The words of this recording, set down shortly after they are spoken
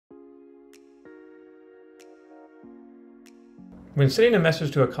When sending a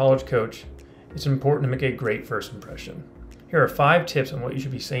message to a college coach, it's important to make a great first impression. Here are 5 tips on what you should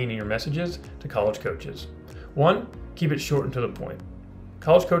be saying in your messages to college coaches. 1. Keep it short and to the point.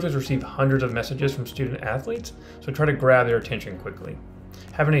 College coaches receive hundreds of messages from student athletes, so try to grab their attention quickly.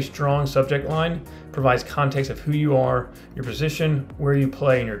 Having a strong subject line provides context of who you are, your position, where you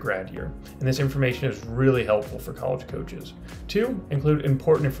play in your grad year, and this information is really helpful for college coaches. 2. Include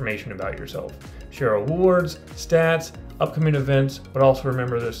important information about yourself. Share awards, stats, upcoming events, but also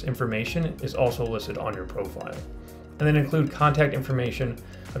remember this information is also listed on your profile. And then include contact information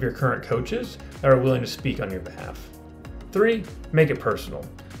of your current coaches that are willing to speak on your behalf. 3. Make it personal.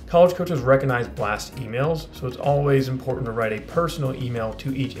 College coaches recognize blast emails, so it's always important to write a personal email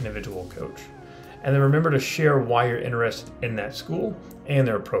to each individual coach. And then remember to share why you're interested in that school and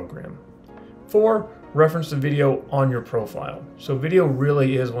their program. 4. Reference the video on your profile. So video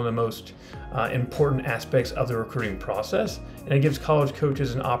really is one of the most important aspects of the recruiting process, and it gives college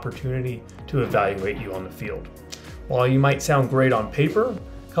coaches an opportunity to evaluate you on the field. While you might sound great on paper,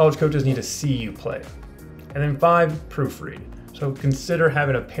 college coaches need to see you play. And then 5, proofread. So consider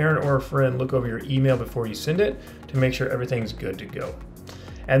having a parent or a friend look over your email before you send it to make sure everything's good to go.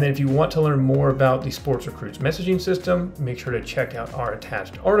 And then if you want to learn more about the Sports Recruits messaging system, make sure to check out our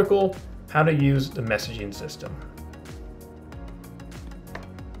attached article, How to Use the Messaging System.